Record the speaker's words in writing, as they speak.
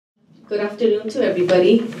Good afternoon to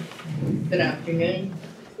everybody. Good afternoon.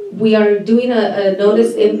 We are doing a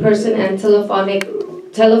notice in-person and telephonic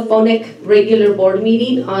regular board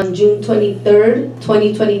meeting on June 23rd,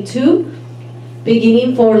 2022.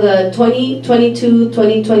 Beginning for the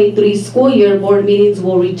 2022-2023 school year, board meetings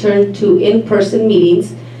will return to in-person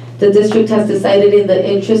meetings. The district has decided in the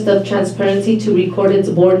interest of transparency to record its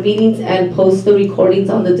board meetings and post the recordings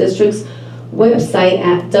on the district's website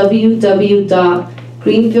at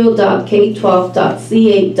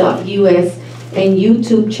www.greenfield.k12.ca.us and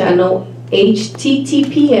YouTube channel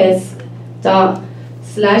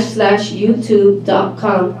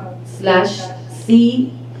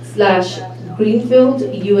https://youtube.com/c/Greenfield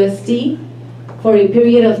for a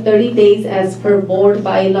period of 30 days as per Board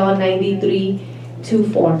Bylaw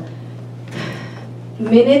 9324.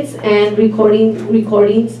 Minutes and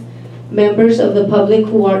recordings. Members of the public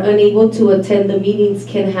who are unable to attend the meetings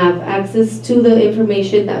can have access to the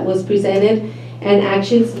information that was presented and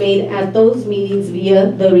actions made at those meetings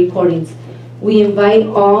via the recordings. We invite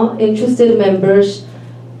all interested members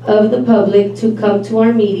of the public to come to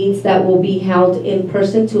our meetings that will be held in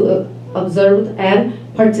person to observe and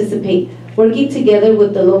participate. Working together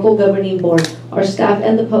with the local governing board, our staff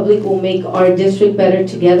and the public will make our district better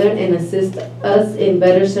together and assist us in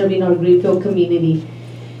better serving our Greenfield community.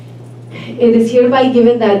 It is hereby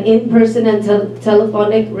given that in-person and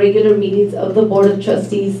telephonic regular meetings of the Board of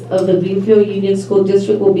Trustees of the Greenfield Union School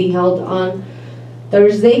District will be held on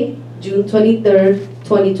Thursday, June 23rd,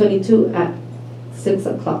 2022 at 6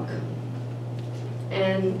 o'clock.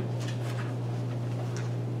 And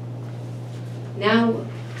now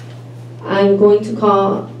I'm going to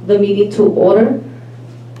call the meeting to order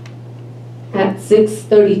at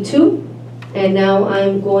 6:32. And now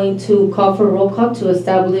I'm going to call for roll call to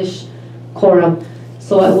establish quorum.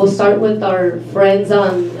 So I will start with our friends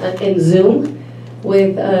in Zoom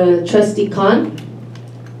with Trustee Khan.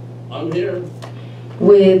 I'm here.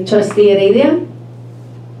 With Trustee Heredia.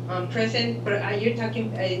 President, are you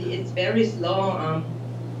talking, it's very slow,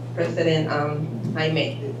 President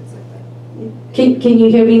Jaime. Can you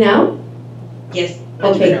hear me now? Yes.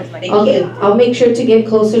 Okay. Thank you. I'll make sure to get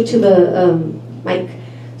closer to the mic.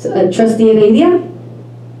 So, Trustee Heredia?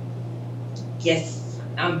 Yes,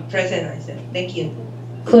 I'm present, I said. Thank you.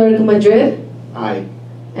 Clerk Madrid? Aye.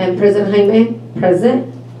 And President Jaime?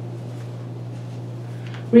 Present.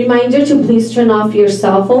 Reminder to please turn off your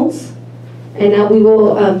cell phones. And now we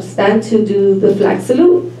will stand to do the flag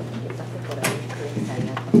salute.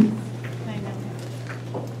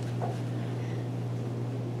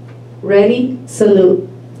 Ready? Salute.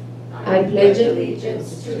 I pledge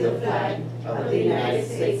allegiance to the flag of the United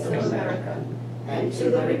States of America and to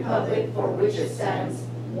the republic for which it stands,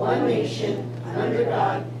 one nation, under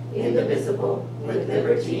God, indivisible, with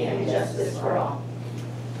liberty and justice for all.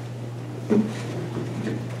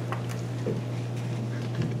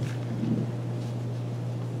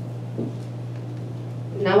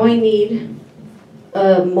 Now I need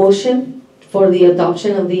a motion for the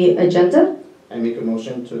adoption of the agenda. I make a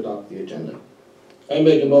motion to adopt the agenda. I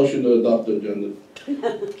make a motion to adopt the agenda.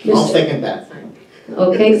 I'll second that.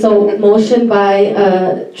 Okay, so motion by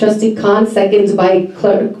Trustee Khan, seconds by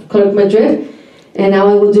Clerk Madrid. And now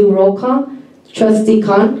I will do roll call. Trustee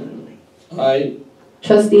Khan? Aye.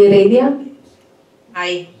 Trustee Heredia?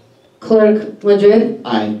 Aye. Clerk Madrid?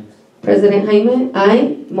 Aye. President Jaime?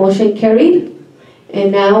 Aye. Motion carried.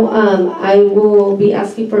 And now I will be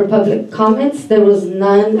asking for public comments. There was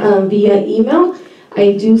none via email.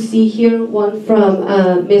 I do see here one from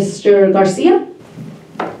Mr. Garcia.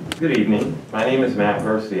 Good evening. My name is Matt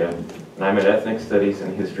Garcia, and I'm an ethnic studies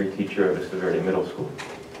and history teacher at Vista Verde Middle School.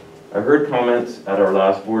 I heard comments at our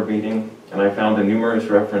last board meeting, and I found the numerous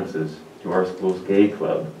references to our school's gay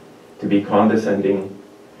club to be condescending.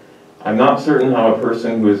 I'm not certain how a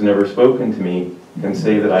person who has never spoken to me can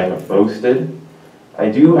say that I have boasted. I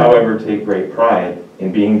do, however, take great pride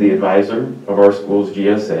in being the advisor of our school's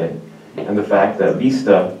GSA, and the fact that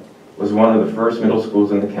Vista was one of the first middle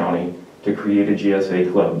schools in the county to create a GSA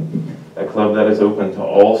club, a club that is open to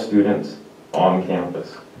all students on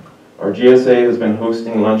campus. Our GSA has been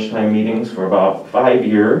hosting lunchtime meetings for about 5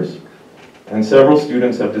 years, and several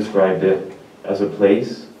students have described it as a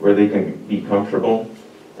place where they can be comfortable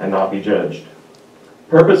and not be judged.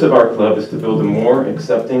 The purpose of our club is to build a more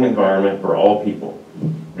accepting environment for all people,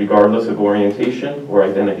 regardless of orientation or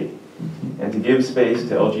identity, and to give space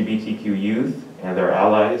to LGBTQ youth and their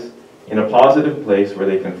allies in a positive place where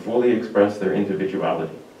they can fully express their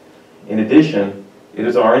individuality. In addition, it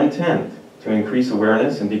is our intent to increase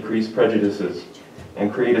awareness and decrease prejudices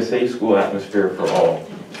and create a safe school atmosphere for all.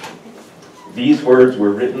 These words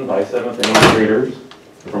were written by 7th and 8th graders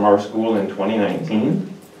from our school in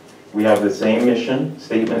 2019. We have the same mission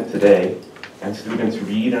statement today, and students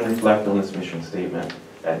read and reflect on this mission statement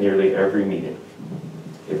at nearly every meeting.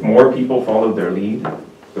 If more people followed their lead,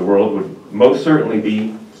 the world would most certainly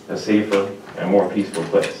be a safer and more peaceful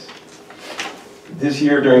place. This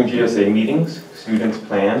year during GSA meetings, students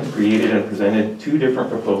planned, created, and presented 2 different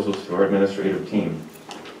proposals to our administrative team.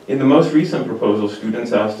 In the most recent proposal,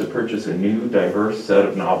 students asked to purchase a new, diverse set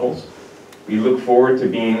of novels. We look forward to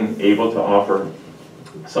being able to offer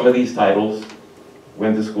some of these titles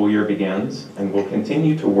when the school year begins, and we'll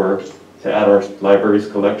continue to work to add to our library's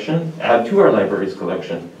collection,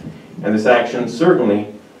 and this action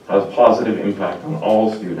certainly has a positive impact on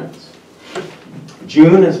all students.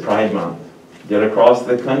 June is Pride Month, yet across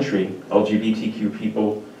the country, LGBTQ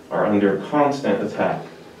people are under constant attack.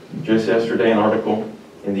 Just yesterday, an article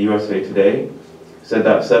in the USA Today said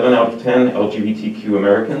that 7 out of 10 LGBTQ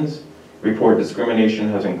Americans report discrimination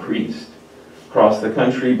has increased. Across the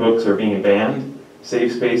country, books are being banned,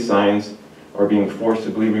 safe space signs are being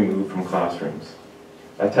forcibly removed from classrooms.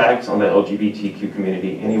 Attacks on the LGBTQ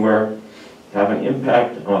community anywhere have an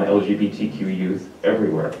impact on LGBTQ youth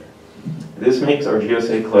everywhere. This makes our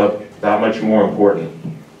GSA Club that much more important.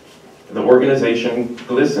 The organization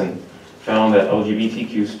GLSEN found that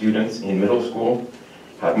LGBTQ students in middle school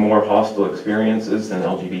had more hostile experiences than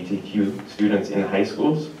LGBTQ students in high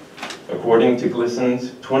schools. According to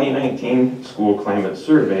GLSEN's 2019 School Climate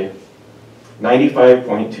Survey,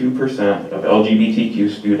 95.2% of LGBTQ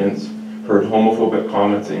students heard homophobic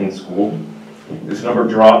comments in school. This number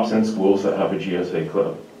drops in schools that have a GSA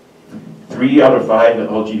club. 3 out of 5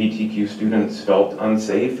 LGBTQ students felt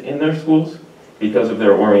unsafe in their schools because of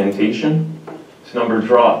their orientation. This number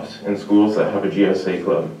drops in schools that have a GSA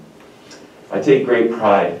club. I take great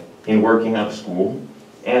pride in working at a school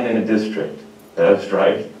and in a district that has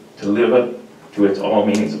strived to live up to its all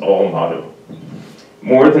means all motto.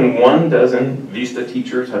 More than 12 Vista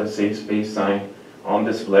teachers had a safe space sign on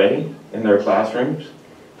display in their classrooms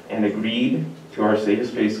and agreed to our safe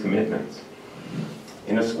space commitments.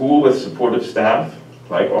 In a school with supportive staff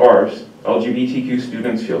like ours, LGBTQ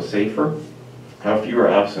students feel safer, have fewer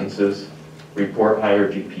absences, report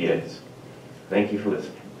higher GPAs. Thank you for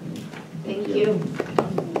listening. Thank you.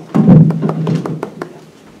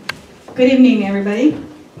 Good evening, everybody.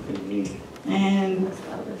 And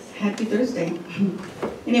happy Thursday.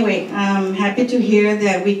 Anyway, I'm happy to hear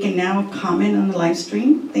that we can now comment on the live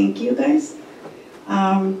stream. Thank you, guys.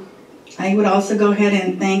 I would also go ahead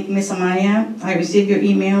and thank Ms. Amaya. I received your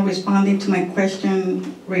email responding to my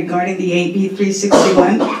question regarding the AB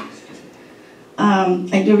 361.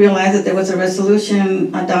 I do realize that there was a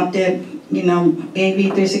resolution adopted, AB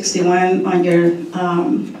 361 on your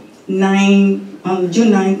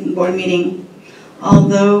June 9th board meeting.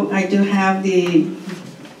 Although I do have the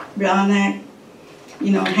Brown Act,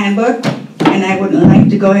 handbook, and I would like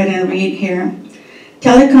to go ahead and read here.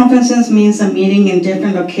 Teleconferences means a meeting in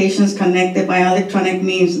different locations connected by electronic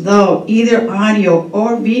means, though either audio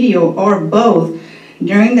or video or both.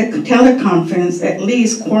 During the teleconference, at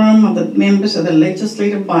least quorum of the members of the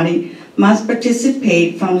legislative body must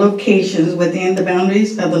participate from locations within the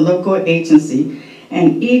boundaries of the local agency,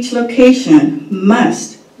 and each location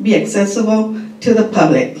must be accessible to the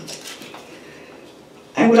public.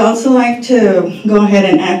 I would also like to go ahead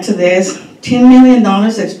and add to this, $10 million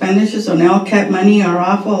expenditures on LCAP money are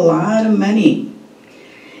awful lot of money.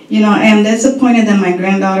 I'm disappointed that my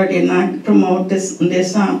granddaughter did not promote this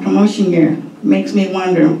promotion year. Makes me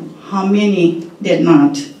wonder how many did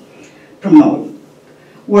not promote.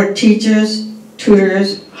 Were teachers,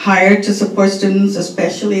 tutors hired to support students,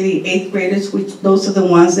 especially the 8th graders, which those are the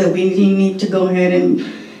ones that we need to go ahead and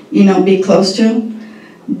be close to?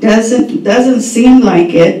 Doesn't seem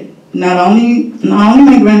like it. Not only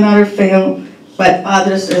my granddaughter failed, but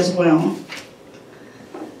others as well.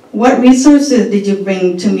 What resources did you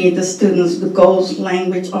bring to meet the students' goals,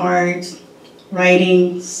 language, arts,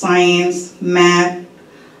 writing, science, math?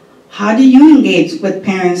 How do you engage with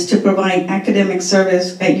parents to provide academic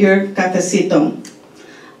service at your cafecito?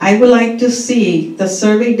 I would like to see the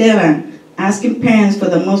survey data asking parents for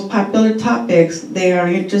the most popular topics they are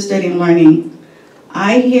interested in learning.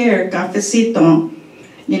 I hear cafecito,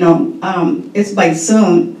 it's by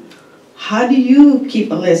Zoom. How do you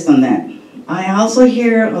keep a list on that? I also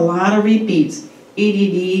hear a lot of repeats,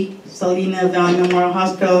 EDD, Salina Valley Memorial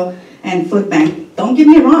Hospital, and food bank. Don't get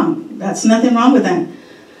me wrong, that's nothing wrong with that.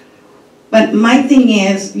 But my thing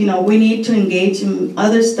is, we need to engage in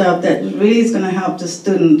other stuff that really is going to help the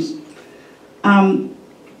students.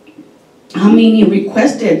 How many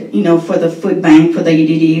requested, for the food bank, for the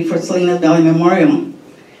EDD, for Salinas Valley Memorial?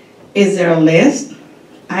 Is there a list?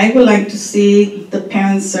 I would like to see the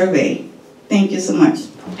parent survey. Thank you so much.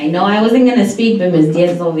 I know I wasn't going to speak, but Ms.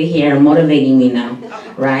 Diaz is over here motivating me now,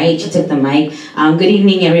 right? She took the mic. Good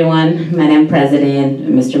evening, everyone. Madam President,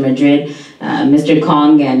 Mr. Madrid, Mr.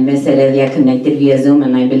 Kong, and Ms. Heredia connected via Zoom,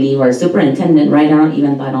 and I believe our superintendent, right?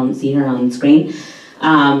 Even though I don't see her on screen.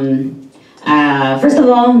 First of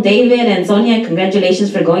all, David and Sonia,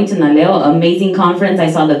 congratulations for going to Naleo. Amazing conference. I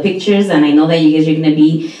saw the pictures, and I know that you guys are going to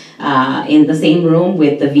be in the same room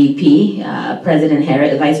with the VP, President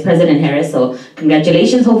Harris, Vice President Harris. So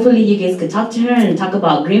congratulations. Hopefully you guys could talk to her and talk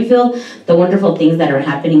about Greenfield, the wonderful things that are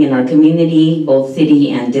happening in our community, both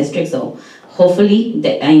city and district. So hopefully,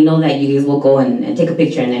 I know that you guys will go and take a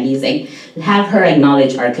picture and at least have her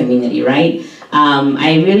acknowledge our community, right?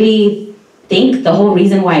 I really think the whole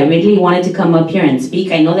reason why I really wanted to come up here and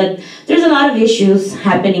speak, I know that there's a lot of issues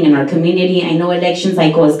happening in our community. I know election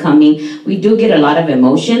cycle is coming. We do get a lot of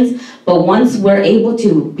emotions, but once we're able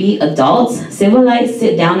to be adults, civilized,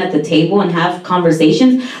 sit down at the table and have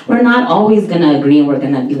conversations, we're not always gonna agree and we're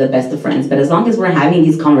gonna be the best of friends. But as long as we're having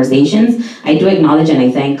these conversations, I do acknowledge and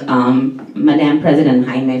I thank Madam President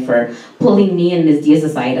Jaime for pulling me and Ms. Diaz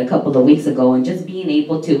aside a couple of weeks ago and just being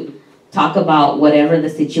able to talk about whatever the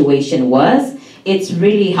situation was. It's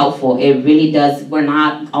really helpful. It really does. We're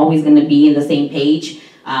not always going to be in the same page.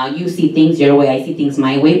 You see things your way, I see things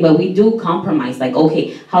my way, but we do compromise. Like,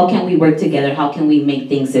 okay, how can we work together? How can we make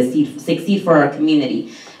things succeed for our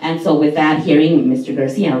community? And so with that, hearing Mr.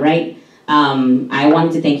 Garcia, right? I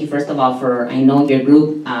wanted to thank you first of all for, I know your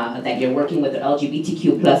group, that you're working with the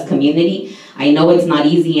LGBTQ plus community. I know it's not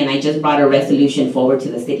easy, and I just brought a resolution forward to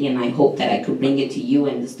the city, and I hope that I could bring it to you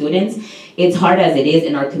and the students. It's hard as it is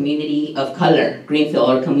in our community of color, Greenfield,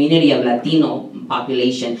 or community of Latino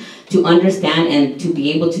population, to understand and to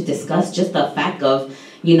be able to discuss just the fact of,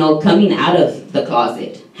 you know, coming out of the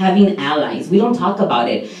closet, having allies. We don't talk about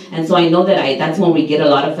it. And so I know that that's when we get a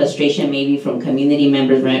lot of frustration, maybe from community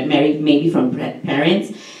members, maybe from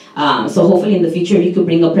parents. So hopefully in the future you could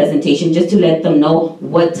bring a presentation just to let them know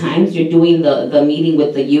what times you're doing the meeting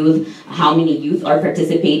with the youth, how many youth are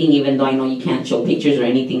participating, even though I know you can't show pictures or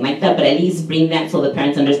anything like that, but at least bring that so the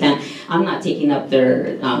parents understand I'm not taking up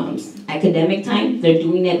their academic time, they're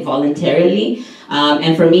doing it voluntarily.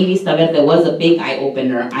 And for me, Vista Verde was a big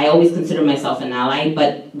eye-opener. I always consider myself an ally,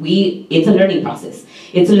 but it's a learning process.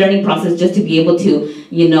 It's a learning process just to be able to,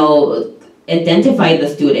 you know, identify the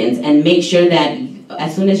students and make sure that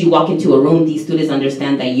as soon as you walk into a room, these students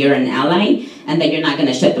understand that you're an ally and that you're not going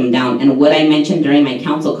to shut them down. And what I mentioned during my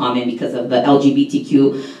council comment because of the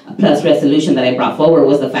LGBTQ plus resolution that I brought forward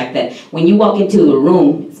was the fact that when you walk into a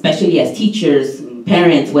room, especially as teachers,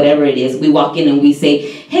 parents, whatever it is, we walk in and we say,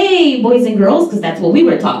 hey, boys and girls, because that's what we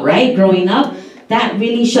were taught, right? Growing up, that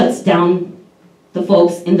really shuts down the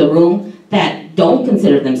folks in the room that don't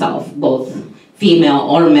consider themselves both female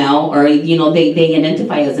or male, or, you know, they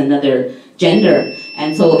identify as another gender.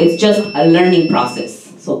 And so it's just a learning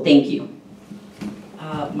process. So thank you.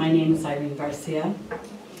 My name is Irene Garcia.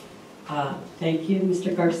 Thank you,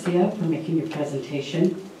 Mr. Garcia, for making your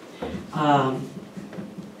presentation.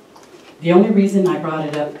 The only reason I brought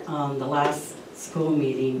it up on the last school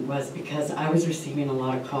meeting was because I was receiving a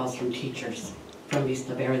lot of calls from teachers from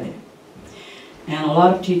Vista Verde. And a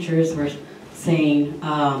lot of teachers were saying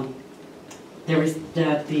that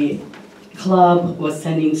the club was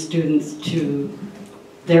sending students to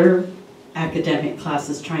their academic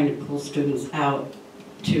classes, trying to pull students out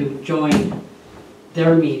to join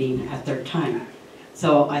their meeting at their time.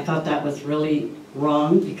 So I thought that was really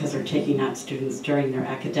wrong because they're taking out students during their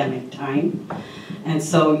academic time. And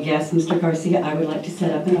so, yes, Mr. Garcia, I would like to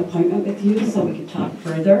set up an appointment with you so we can talk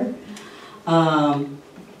further.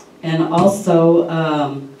 And also,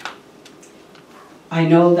 I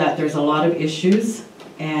know that there's a lot of issues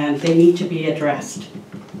and they need to be addressed.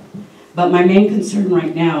 But my main concern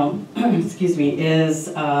right now, excuse me, is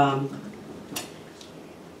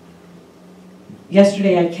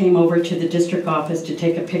yesterday I came over to the district office to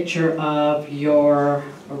take a picture of your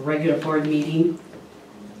regular board meeting.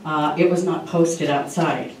 It was not posted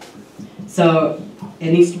outside. So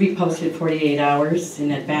it needs to be posted 48 hours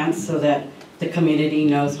in advance so that the community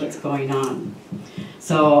knows what's going on.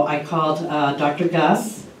 So I called Dr.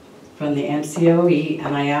 Gus from the MCOE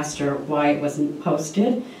and I asked her why it wasn't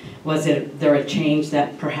posted. Was there a change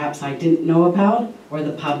that perhaps I didn't know about, or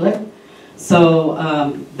the public? So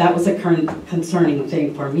that was a concerning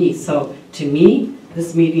thing for me. So to me,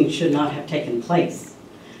 this meeting should not have taken place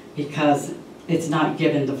because it's not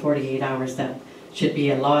given the 48 hours that should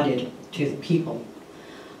be allotted to the people.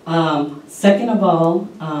 Second of all,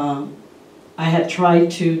 I had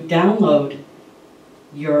tried to download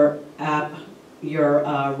your app your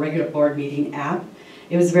regular board meeting app.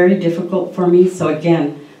 It was very difficult for me, so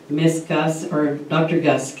again, Miss Gus, or Dr.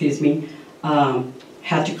 Gus, excuse me,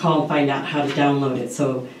 had to call and find out how to download it.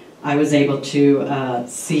 So I was able to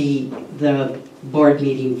see the board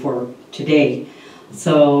meeting for today.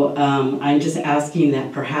 So I'm just asking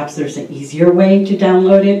that perhaps there's an easier way to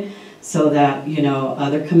download it so that, you know,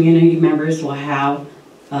 other community members will have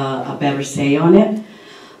a better say on it.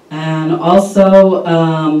 And also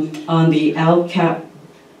on the LCAP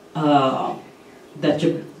that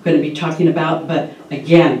you're going to be talking about, but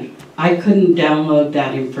again, I couldn't download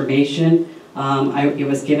that information. It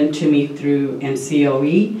was given to me through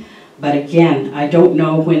MCOE, but again, I don't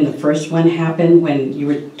know when the first one happened, when you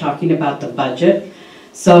were talking about the budget.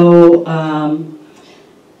 So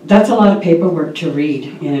that's a lot of paperwork to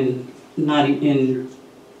read in not in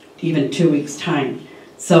even 2 weeks' time.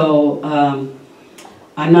 So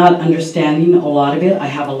I'm not understanding a lot of it. I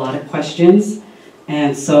have a lot of questions,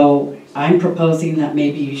 and so I'm proposing that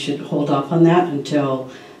maybe you should hold off on that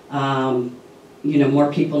until you know,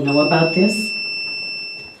 more people know about this.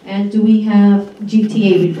 And do we have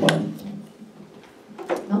GTA report?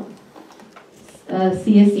 No?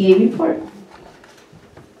 CSEA report?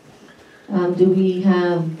 Do we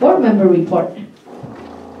have board member report?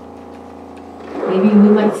 Maybe we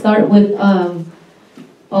might start with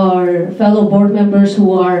our fellow board members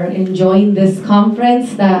who are enjoying this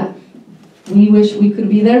conference that we wish we could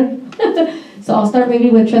be there. So I'll start maybe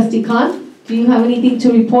with Trustee Khan. Do you have anything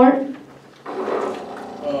to report?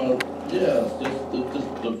 Yeah,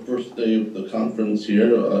 just the first day of the conference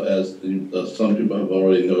here, as some people have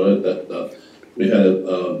already noted, that we had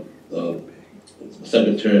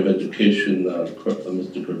Secretary of Education,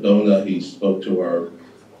 Mr. Cardona. He spoke to our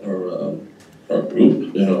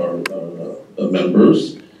group, you know, our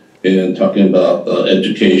members, and talking about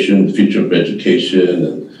education, the future of education,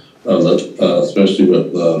 and especially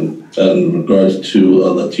with in regards to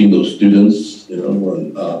Latino students, you know,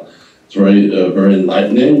 and it's very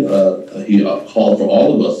enlightening. He called for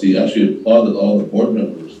all of us. He actually applauded all the board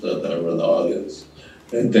members that were in the audience,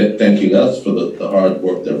 and thanking us for the hard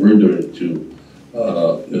work that we're doing to,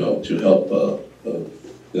 you know, to help, you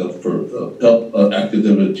know, for help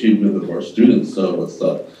academic achievement of our students. So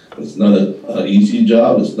it's not an easy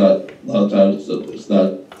job. It's not, a lot of times it's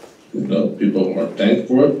not, you know, people aren't thanked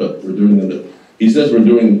for it, but we're doing it. He says we're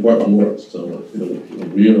doing important work. So, you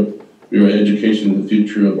know, we are education in the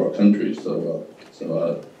future of our country. So,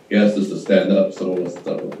 he asked us to stand up. Some of us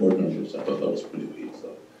were board members. I thought that was pretty neat. So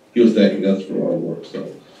he was thanking us for our work.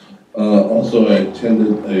 So also I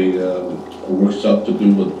attended a workshop to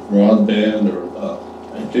do with broadband, or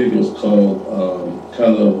I think it was called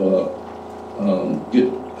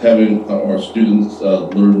having our students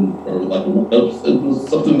learn, or like it was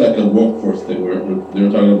something like a workforce thing where they were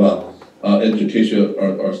talking about education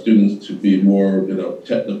our students to be more, you know,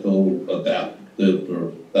 technical, adaptive,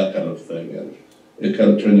 or that kind of thing, and it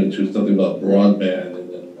kind of turned into something about broadband, and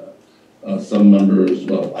then some members,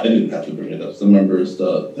 well, I didn't have to bring it up. Some members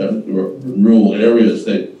that were in rural areas,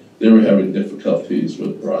 they were having difficulties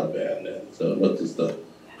with broadband, and so what does the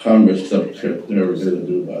Commerce Secretary going to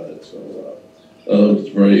do about it? So it was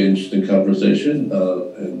a very interesting conversation,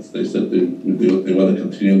 and they said they want to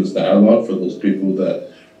continue this dialogue for those people that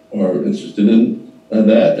are interested in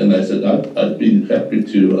that, and I said I'd be happy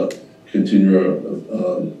to continue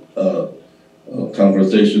our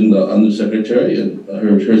conversation, Undersecretary, and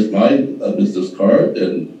here's my business card,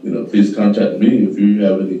 and, you know, please contact me if you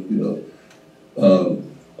have any, you know,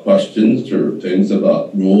 questions or things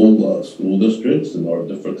about rural school districts and our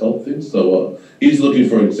difficulties. So he's looking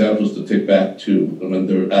for examples to take back to when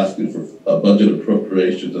they're asking for budget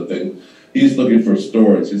appropriations and things. He's looking for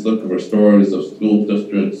stories. He's looking for stories of school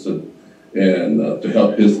districts and to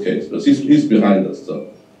help his case. But he's behind us. So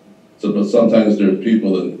but sometimes there are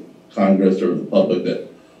people in Congress or the public that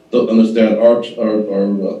don't understand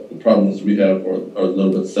the problems we have, or are a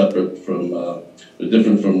little bit separate from, they're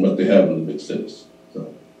different from what they have in the big cities.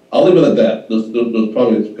 So I'll leave it at that. There's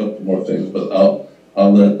probably a couple more things, but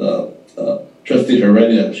I'll let Trustee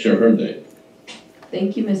Heredia share her day.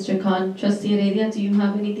 Thank you, Mr. Khan. Trustee Heredia, do you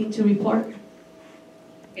have anything to report?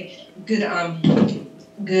 Good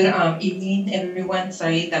evening, everyone.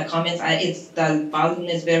 Sorry, the comments. The volume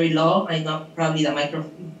is very low. I know probably the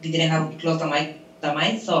microphone didn't have close the mic,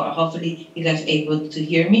 so hopefully you guys are able to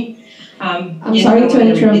hear me. I'm sorry to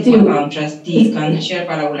interrupt you. Trustee Khan shared,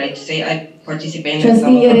 but I would like to say I participated in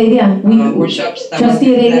Trustee Heredia, workshops that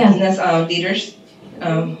Trustee Heredia. Latinas leaders.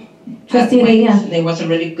 Trustee Heredia. There was a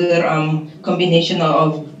really good combination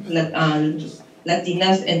of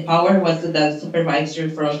Latinas in power. Was the supervisor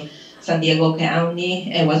from San Diego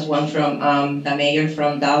County. It was one from the mayor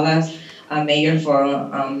from Dallas, a mayor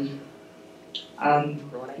from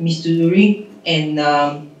Missouri, and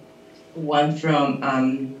one from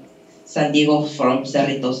San Diego from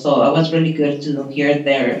Cerrito. So it was really good to hear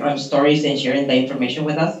their stories and sharing the information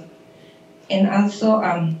with us. And also,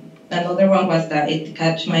 another one was that it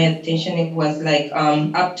caught my attention. It was like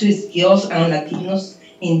up to skills on Latinos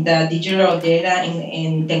in the digital data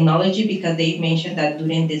and technology, because they mentioned that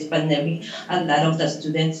during this pandemic, a lot of the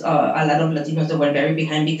students, a lot of Latinos that were very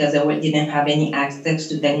behind because they didn't have any access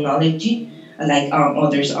to technology, like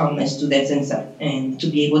other students and stuff, and to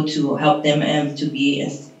be able to help them and to be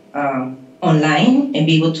online and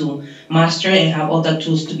be able to master and have all the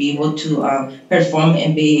tools to be able to perform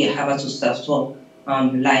and have a successful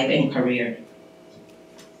life and career.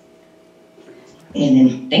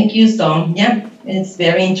 And thank you. So yeah, it's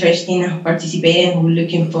very interesting participating. We're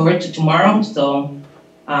looking forward to tomorrow. So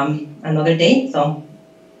another day. So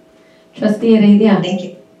Trustee Heredia. Thank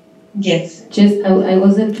you. Yes. Just I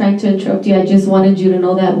wasn't trying to interrupt you. I just wanted you to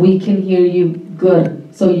know that we can hear you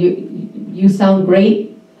good. So you sound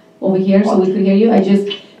great over here, so we could hear you. I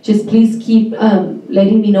just please keep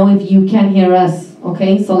letting me know if you can hear us.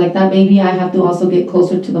 Okay, so like that, maybe I have to also get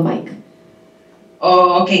closer to the mic.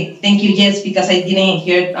 Oh, okay. Thank you. Yes, because I didn't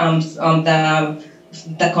hear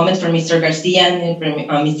the comments from Mr. Garcia and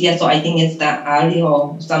from Ms. Diaz, so I think it's the audio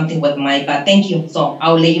or something with my. But thank you. So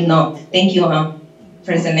I'll let you know. Thank you,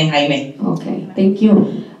 President Jaime. Okay, thank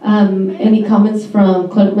you. Any comments from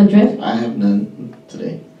Clerk Madrid? I have none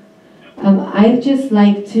today. I'd just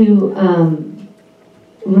like to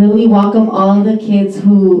really welcome all the kids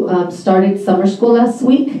who started summer school last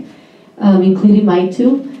week, including my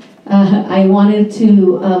two. I wanted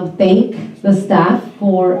to thank the staff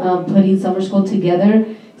for putting summer school together.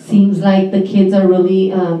 Seems like the kids are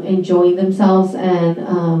really enjoying themselves,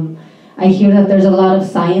 and I hear that there's a lot of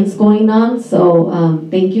science going on, so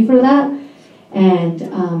thank you for that.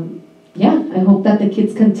 And yeah, I hope that the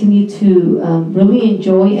kids continue to really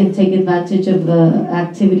enjoy and take advantage of the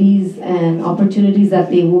activities and opportunities that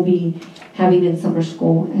they will be having in summer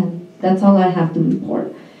school. And that's all I have to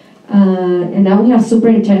report. And now we have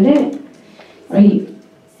Superintendent. Are you?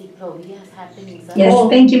 Yes,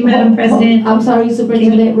 thank you, Madam President. I'm sorry,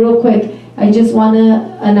 Superintendent, real quick. I just want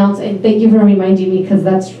to announce, and thank you for reminding me, because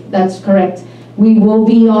that's correct. We will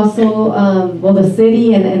be also, well, the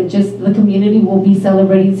city and just the community will be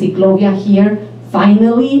celebrating Ciclovia here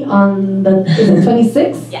finally on the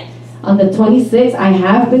 26th? Yes. On the 26th. I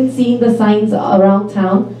have been seeing the signs around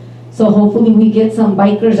town. So hopefully we get some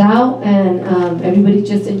bikers out and everybody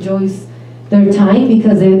just enjoys their time,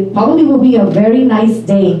 because it probably will be a very nice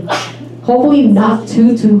day. Hopefully not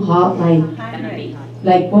too hot,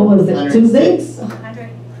 like what was it, Tuesday?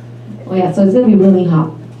 Oh yeah, so it's gonna be really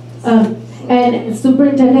hot. And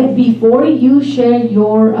Superintendent, before you share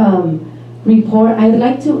your report, I'd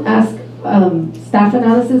like to ask staff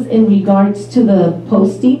analysis in regards to the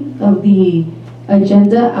posting of the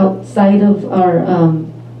agenda outside of our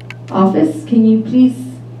office. Can you please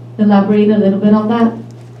elaborate a little bit on that?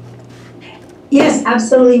 Yes,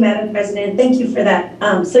 absolutely, Madam President. Thank you for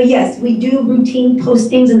that. So yes, we do routine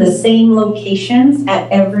postings in the same locations at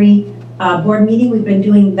every board meeting. We've been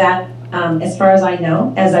doing that as far as I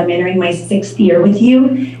know, as I'm entering my 6th year with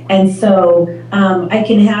you. And so I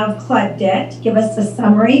can have Claudette give us a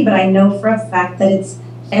summary, but I know for a fact that it's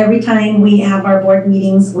every time we have our board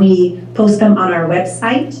meetings, we post them on our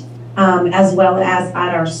website, as well as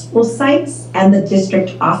at our school sites and the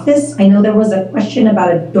district office. I know there was a question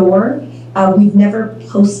about a door. We've never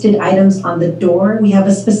posted items on the door. We have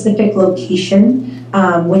a specific location,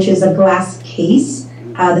 which is a glass case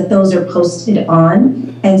that those are posted on.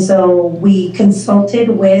 And so we consulted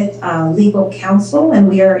with legal counsel, and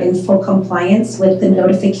we are in full compliance with the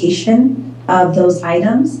notification of those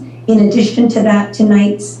items. In addition to that,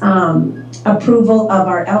 tonight's approval of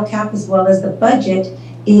our LCAP as well as the budget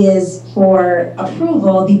is for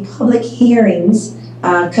approval. The public hearings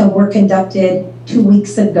were conducted 2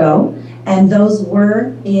 weeks ago. And those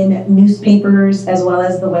were in newspapers as well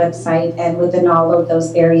as the website and within all of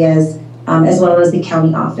those areas, as well as the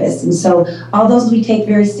county office. And so all those we take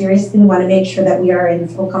very seriously. We want to make sure that we are in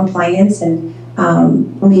full compliance, and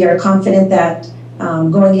we are confident that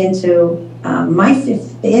going into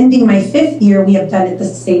ending my 5th year, we have done it the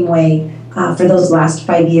same way for those last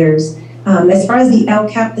 5 years. As far as the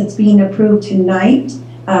LCAP that's being approved tonight,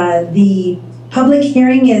 the public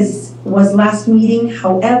hearing was last meeting.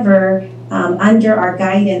 However, under our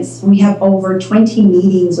guidance, we have over 20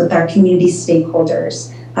 meetings with our community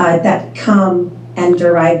stakeholders that come and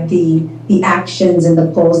derive the actions and the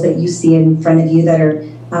goals that you see in front of you that are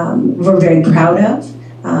we're very proud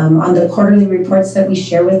of. On the quarterly reports that we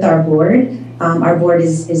share with our board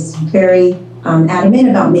is very adamant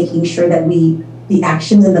about making sure that the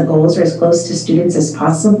actions and the goals are as close to students as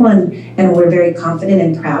possible, and we're very confident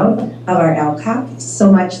and proud of our LCAP,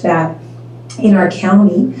 so much that in our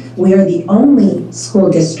county, we are the only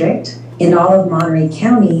school district in all of Monterey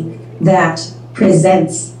County that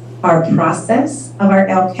presents our process of our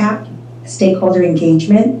LCAP, stakeholder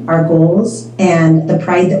engagement, our goals, and the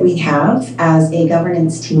pride that we have as a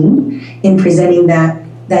governance team in presenting that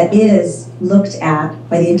is looked at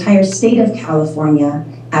by the entire state of California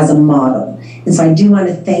as a model. And so I do want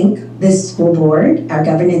to thank this school board, our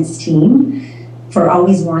governance team, for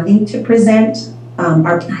always wanting to present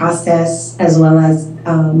our process as well as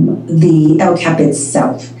the LCAP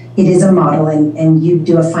itself. It is a model, and you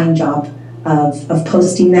do a fine job of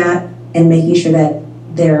posting that and making sure that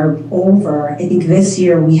they're over, I think this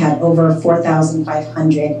year we had over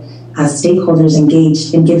 4,500 stakeholders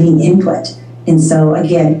engaged in giving input. And so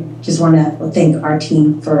again, just want to thank our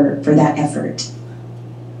team for that effort.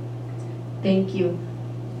 Thank you.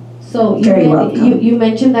 So you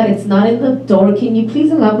mentioned that it's not in the door. Can you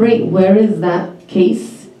please elaborate where is that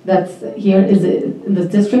case that's here? Is it in the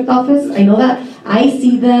district office? I know that I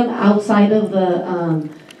see them outside of the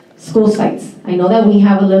school sites. I know that we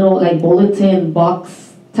have a little like bulletin box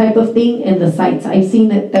type of thing in the sites. I've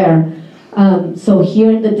seen it there. So here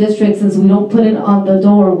in the district, since we don't put it on the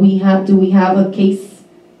door, do we have a case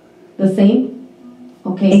the same?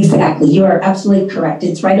 Okay. Exactly, you are absolutely correct.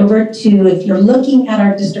 It's right over to, if you're looking at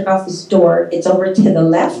our district office door, it's over to the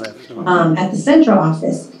left at the central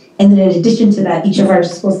office. And then in addition to that, each of our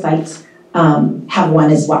school sites have one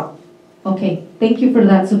as well. Okay, thank you for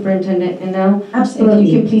that, Superintendent. And now, absolutely, if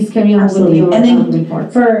you can please carry on with your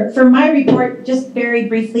report. For my report, just very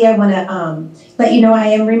briefly, I want to let you know I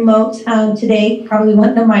am remote today. Probably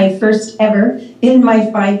one of my first ever in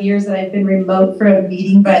my 5 years that I've been remote for a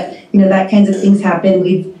meeting. But you know, that kinds of things happen.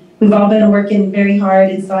 We've all been working very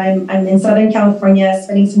hard, and so I'm in Southern California,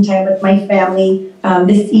 spending some time with my family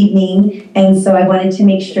this evening. And so I wanted to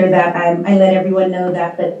make sure that I let everyone know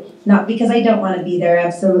that, but not because I don't want to be there.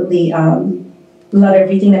 Absolutely love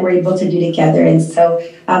everything that we're able to do together. And so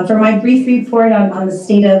for my brief report on the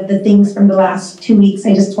state of the things from the last 2 weeks,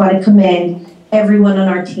 I just want to commend everyone on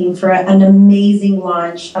our team for an amazing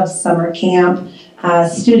launch of summer camp.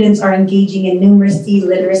 Students are engaging in numeracy,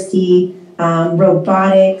 literacy,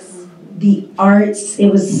 robotics, the arts. It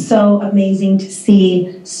was so amazing to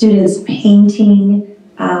see students painting,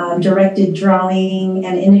 directed drawing,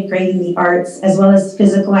 and integrating the arts as well as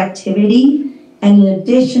physical activity. And in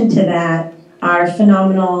addition to that, our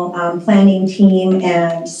phenomenal planning team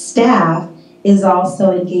and staff is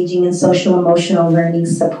also engaging in social emotional learning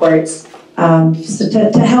supports so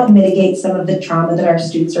to help mitigate some of the trauma that our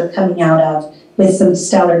students are coming out of, with some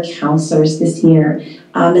stellar counselors this year.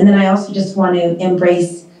 And then I also just want to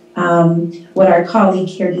embrace what our colleague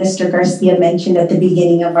here, Mr. Garcia, mentioned at the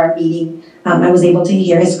beginning of our meeting. I was able to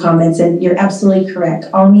hear his comments, and you're absolutely correct.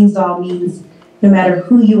 All means, no matter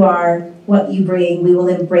who you are, what you bring, we will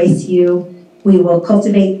embrace you. We will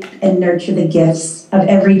cultivate and nurture the gifts of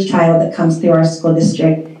every child that comes through our school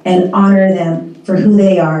district and honor them for who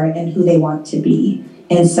they are and who they want to be.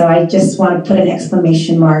 And so I just want to put an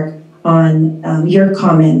exclamation mark on your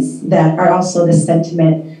comments that are also the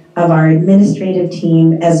sentiment of our administrative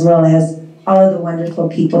team, as well as all of the wonderful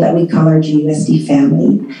people that we call our GUSD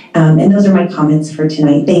family. And those are my comments for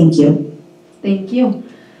tonight. Thank you. Thank you.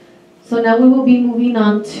 So now we will be moving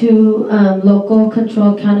on to local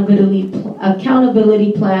control accountability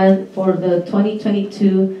plan for the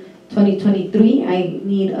 2022-2023. I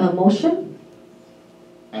need a motion.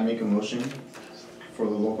 I make a motion for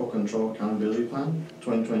the local control accountability plan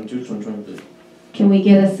 2022-2023. Can we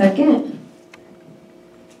get a second?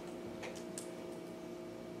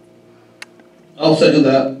 I'll second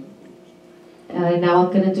that. Now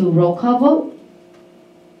I'm going to do roll call vote.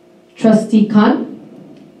 Trustee Khan?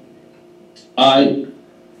 Aye.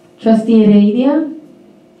 Trustee Heredia?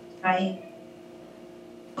 Aye.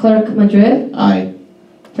 Clerk Madrid? Aye.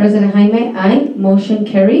 President Jaime? Aye. Motion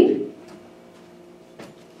carried.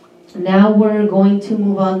 Now we're going to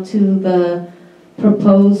move on to the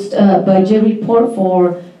proposed budget report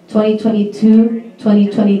for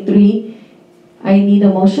 2022-2023. I need a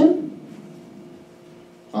motion.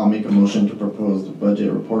 I'll make a motion to propose the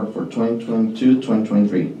budget report for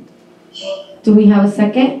 2022-2023. Do we have a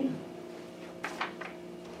second?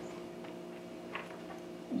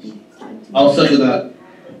 I'll second that.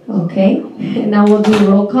 Okay, and now we'll do a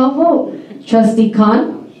roll call vote. Trustee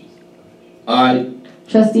Khan? Aye.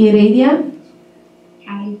 Trustee Heredia?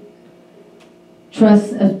 Aye.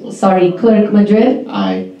 Clerk Madrid.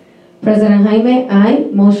 Aye. President Jaime, aye.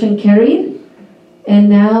 Motion carried. And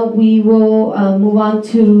now we will move on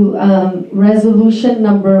to resolution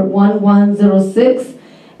number 1106,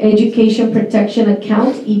 Education Protection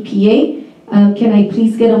Account, EPA. Can I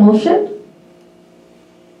please get a motion?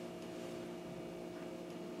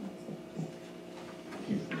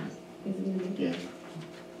 Yeah.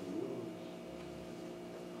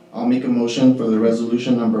 I'll make a motion for the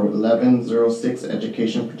resolution number 1106,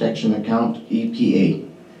 Education Protection Account, EPA.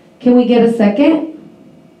 Can we get a second?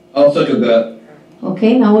 I'll second that.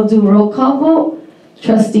 Okay, now we'll do roll call vote.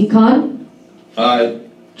 Trustee Khan, Aye.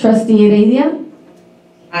 Trustee Heredia,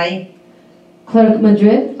 Aye. Clerk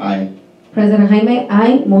Madrid, Aye. President Jaime,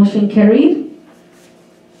 aye. Motion carried.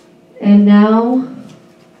 And now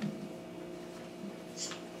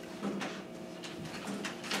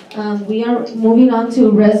we are moving on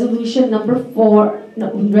to resolution number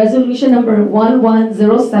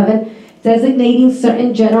 1107, designating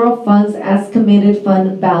certain general funds as committed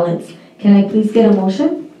fund balance. Can I please get a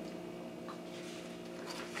motion?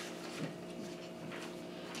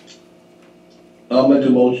 I'll make a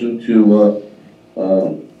motion to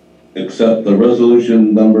accept the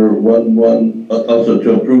resolution number also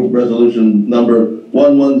to approve resolution number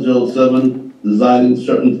 1107, designing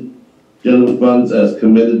certain general funds as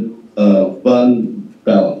committed fund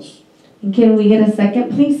balance. And can we get a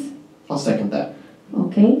second, please? I'll second that.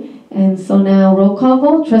 Okay, and so now roll call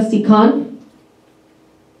vote. Trustee Khan,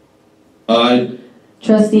 Aye.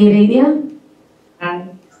 Trustee Heredia, Aye.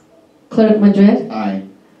 Clerk Madrid, Aye.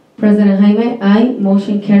 President Jaime, aye.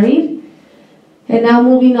 Motion carried. And now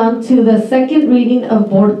moving on to the second reading of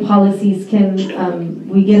board policies. Can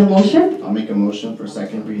we get a motion? I'll make a motion for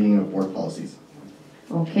second reading of board policies.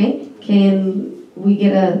 Okay, can we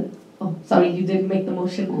get a, oh, sorry, you didn't make the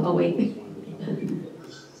motion. Oh, wait.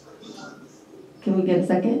 Can we get a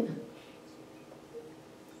second?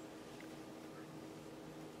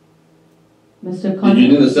 Mr. Khan? Did you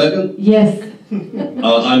need a second? Yes.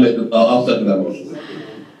 I'll second that motion.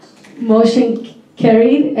 Motion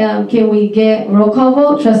carried. Can we get roll call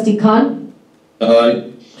vote? Trustee Khan?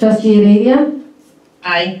 Aye. Trustee Heredia?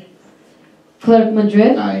 Aye. Clerk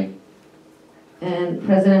Madrid? Aye. And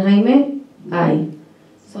President Jaime? Aye.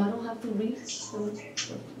 So I don't have to read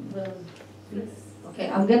okay,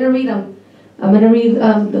 I'm gonna read them. I'm gonna read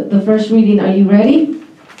the first reading. Are you ready?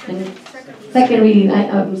 And second reading.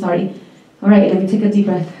 I'm sorry. All right, let me take a deep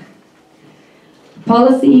breath.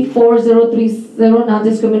 Policy 4030,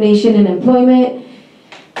 non-discrimination in employment.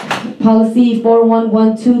 Policy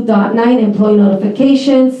 4112.9, employee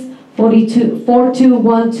notifications.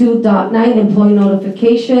 4212.9, employee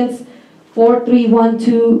notifications.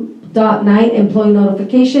 4312.9, employee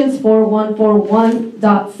notifications.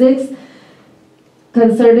 4141.6,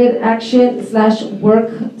 concerted action /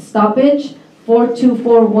 work stoppage.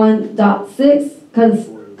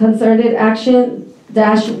 4241.6, concerted action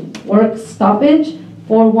 - work stoppage.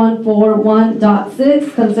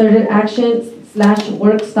 4141.6, concerted action /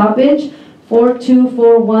 work stoppage.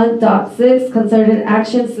 4241.6, concerted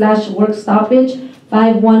action / work stoppage.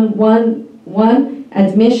 5111,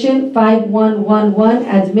 admission. 5111,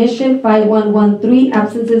 admission. 5113,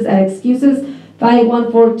 absences and excuses.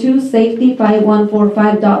 5142, safety.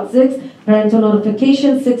 5145.6, parental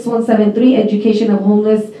notification. 6173, education of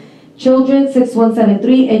homeless children.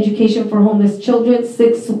 6173, education for homeless children.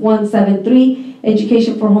 6173,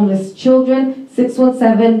 education for homeless children.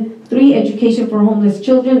 6173, education for homeless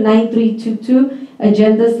children. 9322,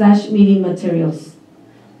 agenda / meeting materials.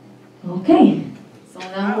 Okay, so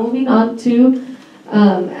now moving on to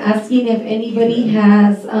asking if anybody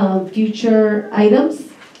has future items.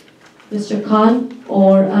 Mr. Khan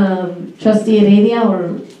or Trustee Heredia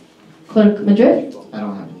or Clerk Madrid? I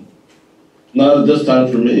don't have any. Not at this time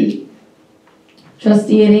for me.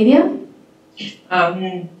 Trustee Heredia?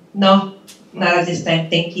 No, not at this time.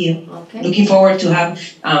 Thank you. Okay. Looking forward to have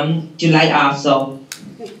July off, so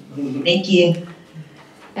thank you.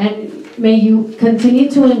 And may you continue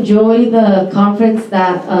to enjoy the conference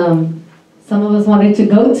that some of us wanted to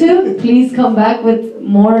go to. Please come back with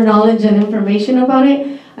more knowledge and information about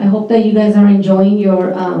it. I hope that you guys are enjoying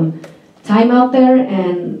your time out there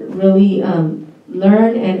and really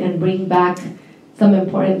learn and bring back some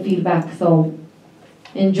important feedback. So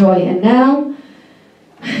enjoy. And now,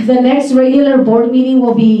 the next regular board meeting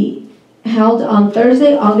will be held on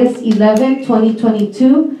Thursday, August 11,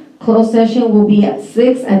 2022. Closed session will be at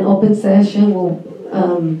 6 and open session will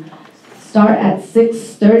start at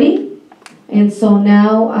 6:30. And so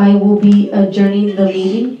now I will be adjourning the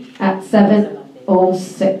meeting at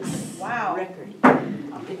 7:06. Wow.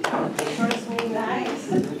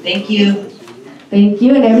 Thank you. Thank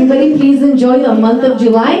you, and everybody please enjoy the month of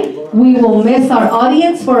July. We will miss our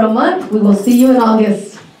audience for a month. We will see you in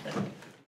August.